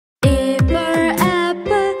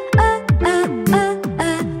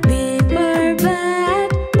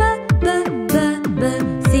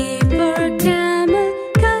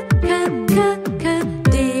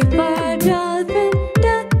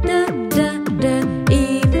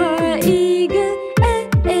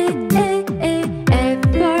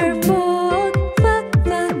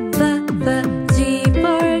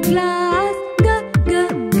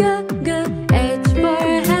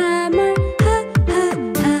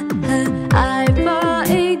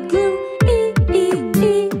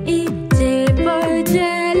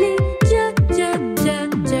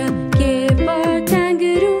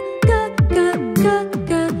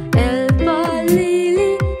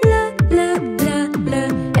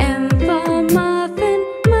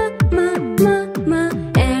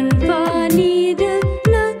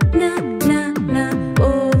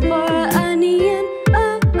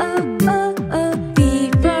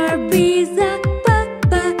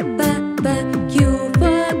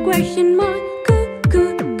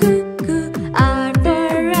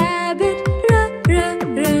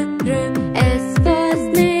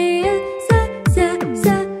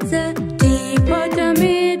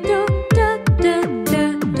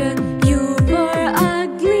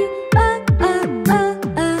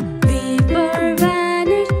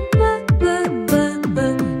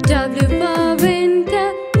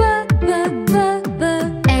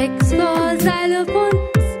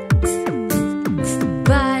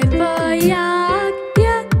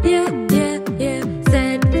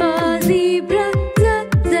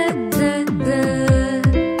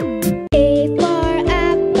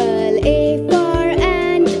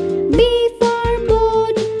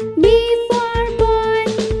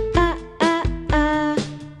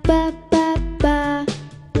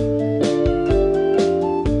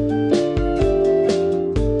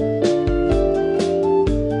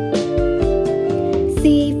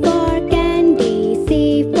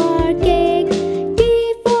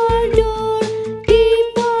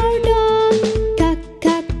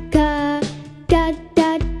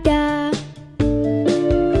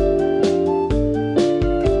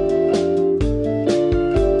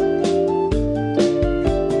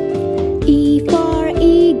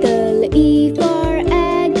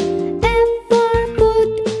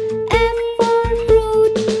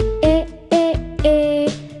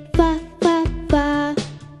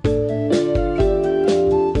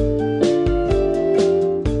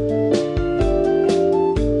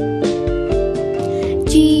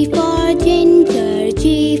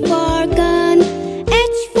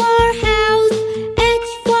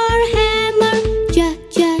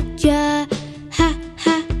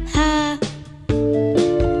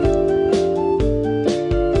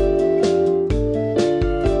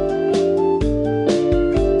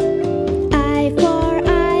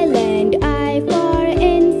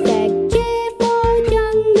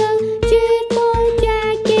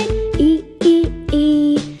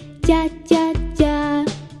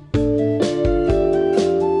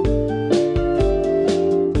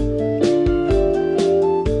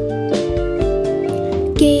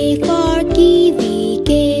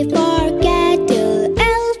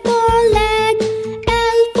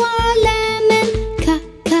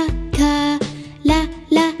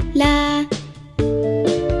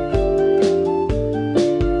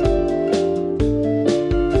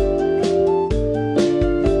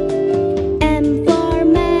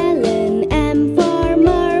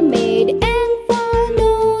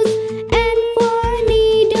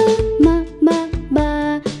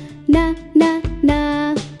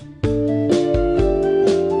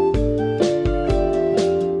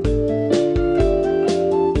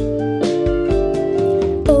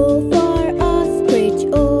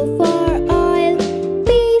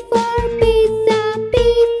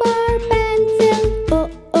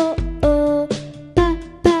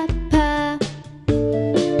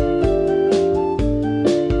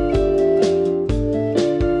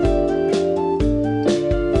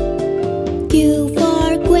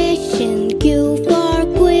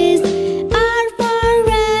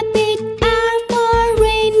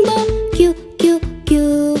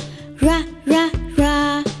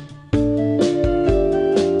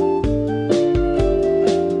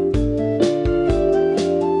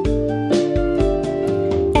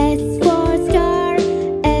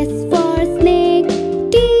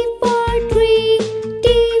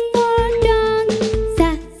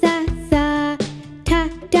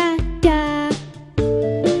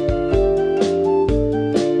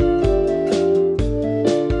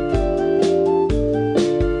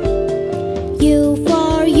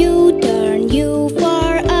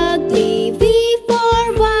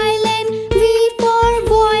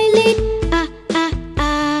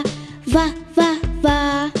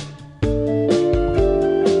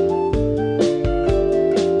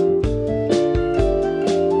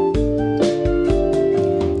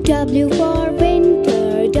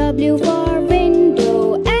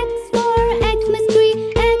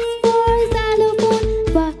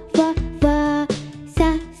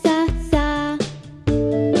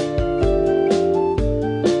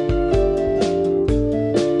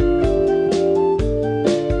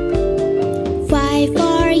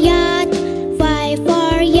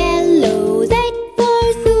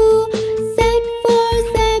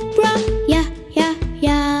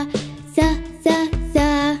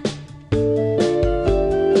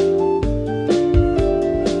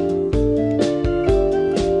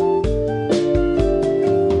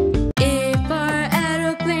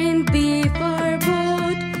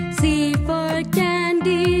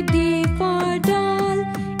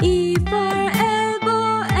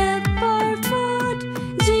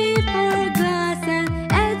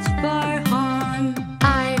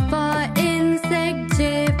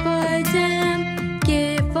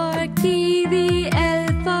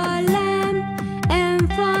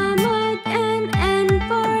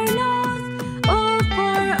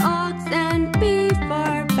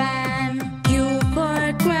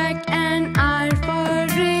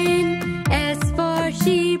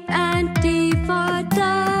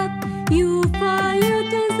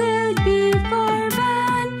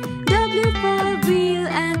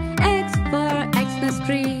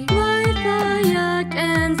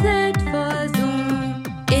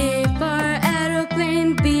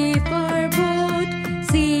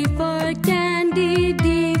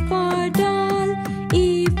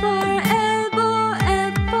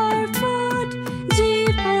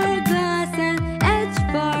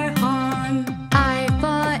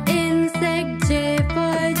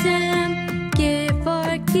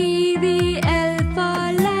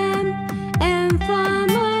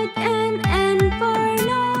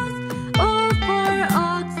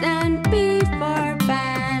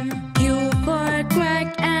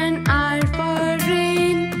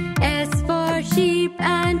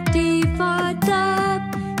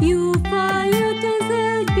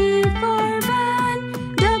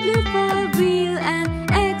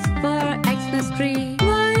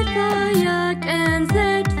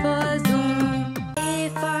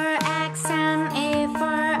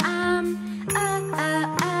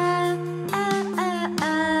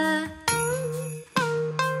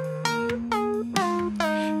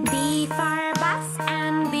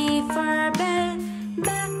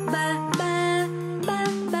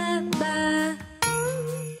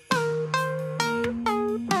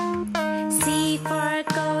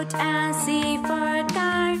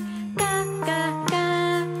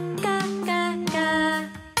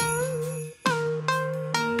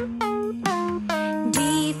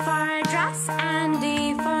for dress and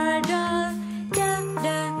D for doll. D, D,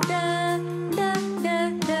 D, D, D,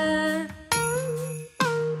 D.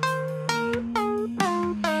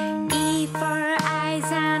 E for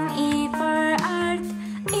eyes and E for earth.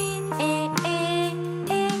 E, E, E,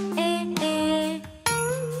 E, E, E.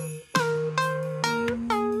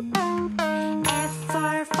 F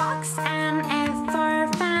for fox and F for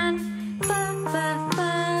fan. F, F,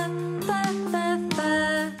 F, F, F,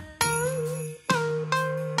 F.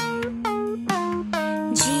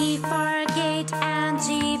 G for gate and G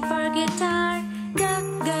for guitar. G,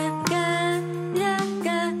 G, G, G, G,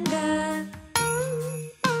 G.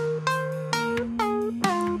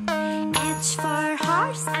 H for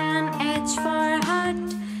horse and H for hut.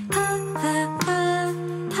 H, H, H,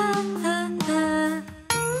 H, H, H.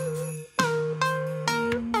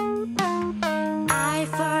 I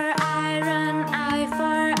for iron, I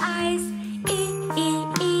for ice. E, E,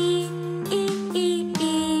 E, E, E, E.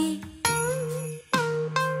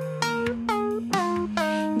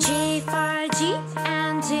 J for jeep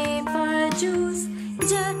and J for juice.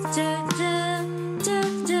 J, J, J, J,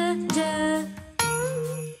 J, J.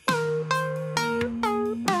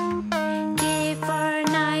 K for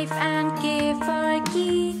knife and K for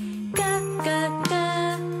key. K, K, K,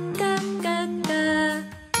 K, K, K.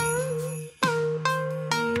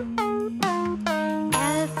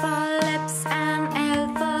 L for lips and L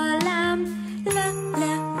for lamb. L,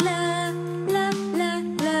 L, L, L, L,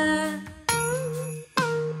 L.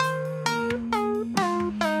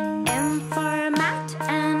 M for mat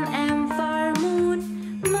and M for moon.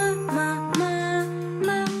 M, M, M,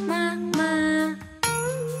 M, M, M.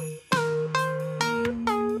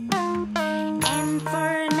 N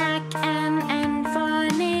for neck and N for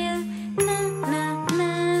nail. N, N,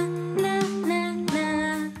 N, N, N,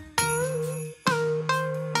 N.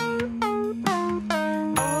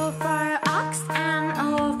 O for ox and O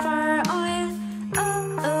for oil. O,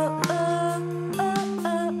 O, O, O,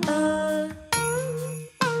 O, O.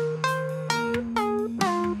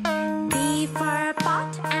 P for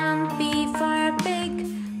pot and P for pig.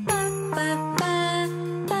 P, P, P,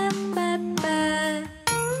 P, P, P.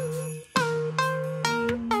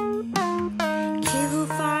 Q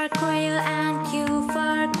for quail and Q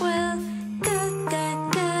for quill. G, G,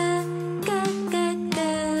 G, G, G, G.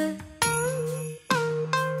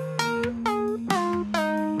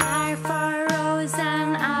 R for rose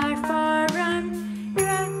and R for run. R,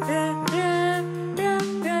 R, R, R,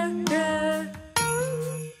 R, R.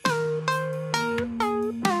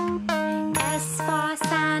 S for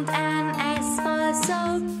sand and S for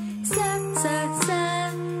soap. S, S,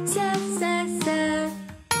 S, S, S, S.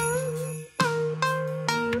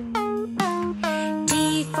 T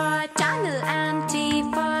for tunnel and T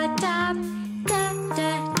for tap. T, T,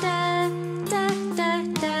 T, T, T,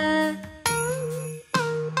 T.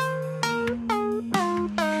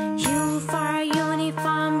 U for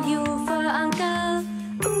uniform, U for uncle.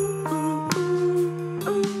 Ooh, ooh, ooh,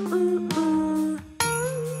 ooh, ooh, ooh.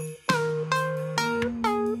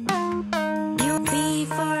 U, V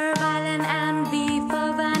for violin and V for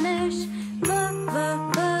vanish. V, V,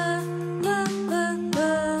 V, V, V, V.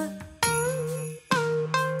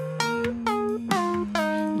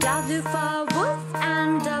 W for wolf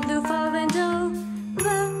and W for window. V,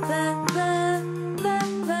 V, V, V,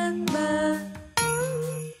 V, V.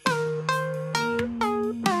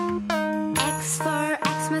 X for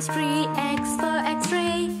Xmas tree, X for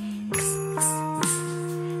X-ray. X, X, X,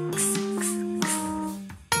 X, X, X.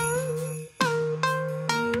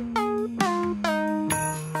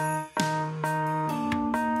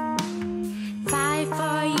 Y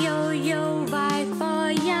for yo-yo, Y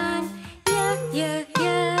for yarn. Yeah, yeah,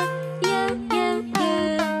 yeah, yeah, yeah,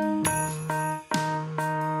 yeah.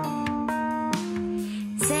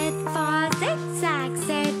 Z for zigzag, Z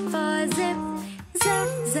for zip. Z,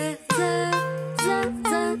 Z, Z, Z,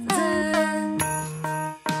 Z, Z.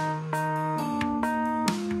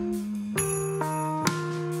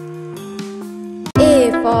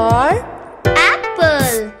 A for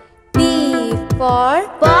apple. B for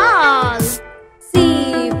ball.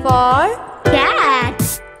 C for cat.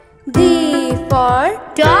 D for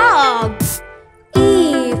dog.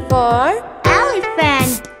 E for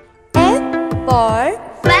elephant. F for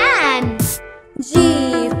fan. G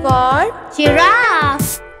for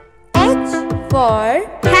giraffe. H for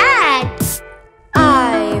hat.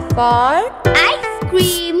 I for ice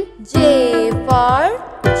cream. J for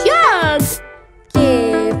jug. K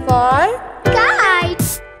for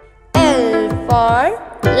kite. L for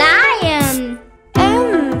lion.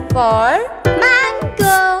 M for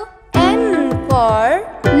mango. N for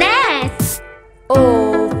nest.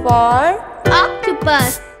 O for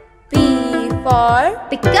octopus. P for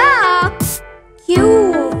peacock. Q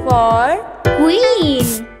for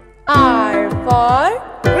Queen. R for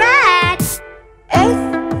Rat. S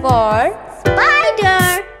for Spider.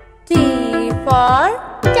 T for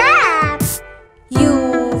Tap. U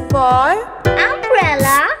for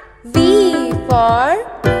Umbrella. V for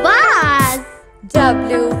Vase.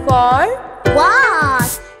 W for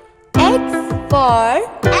Watch. X for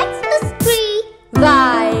Xmas tree.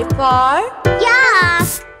 Y for Yak.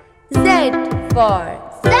 Z for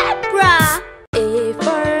Zebra. A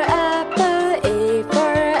for apple, A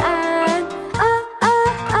for ant,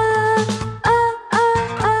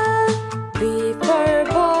 B for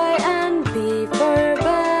boy and B for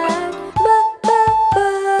bag,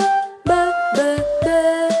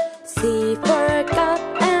 C for cup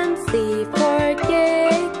and C for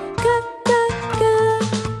cake,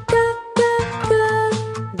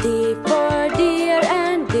 D for deer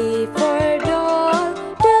and D for doll,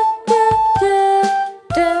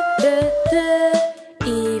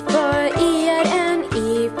 E for ear and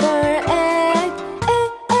E for egg,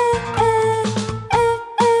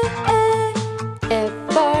 F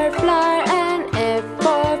for flower and F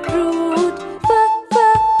for fruit,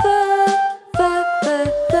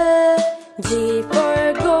 G for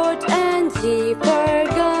goat and G for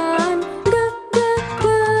gun,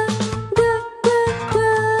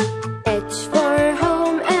 H for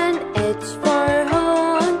home and H for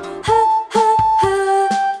horn,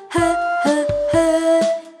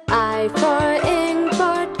 I for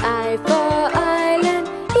inkpot, I for island,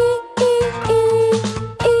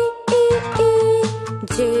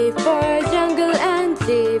 J for jungle and J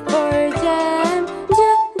for jam,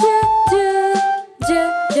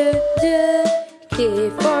 K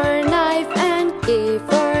for knife and K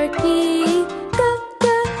for key,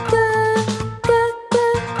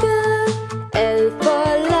 L for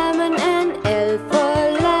lemon and L for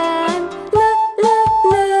lamb,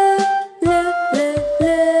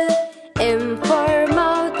 M for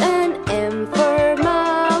mouth and M for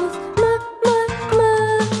mouse,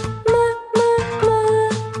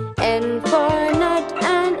 N for nut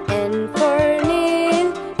and N for nail,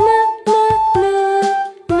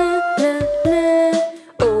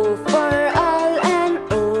 O for owl and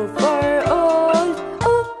O for old,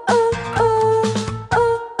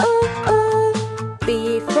 P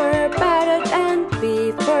for parrot and P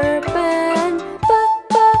for pen,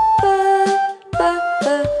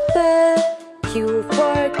 Q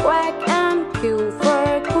for quack and Q for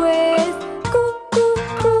quiz,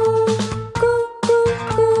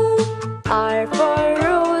 R for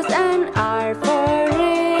rose and R for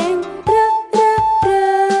ring,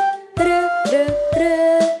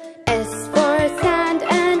 S for sand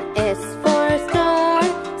and S for star,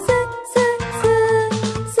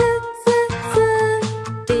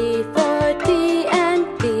 T for tea and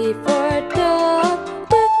T for top,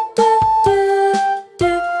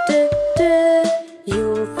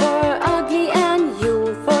 U for ugly and U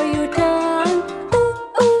for U-turn,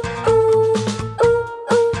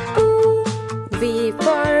 V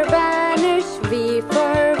for vanish, V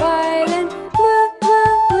for violin,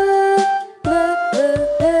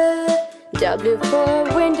 W for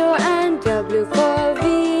window and W for